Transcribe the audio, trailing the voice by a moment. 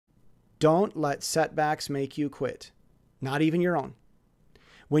Don't let setbacks make you quit, not even your own.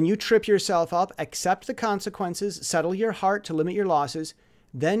 When you trip yourself up, accept the consequences, settle your heart to limit your losses,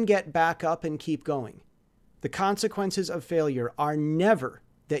 then get back up and keep going. The consequences of failure are never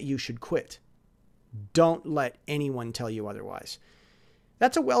that you should quit. Don't let anyone tell you otherwise.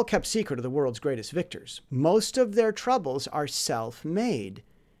 That's a well-kept secret of the world's greatest victors. Most of their troubles are self-made,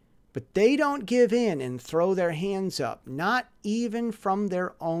 but they don't give in and throw their hands up, not even from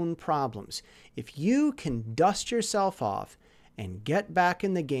their own problems. If you can dust yourself off and get back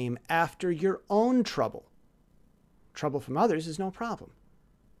in the game after your own trouble, trouble from others is no problem.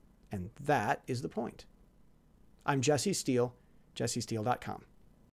 And that is the point. I'm Jesse Steele, jessesteele.com.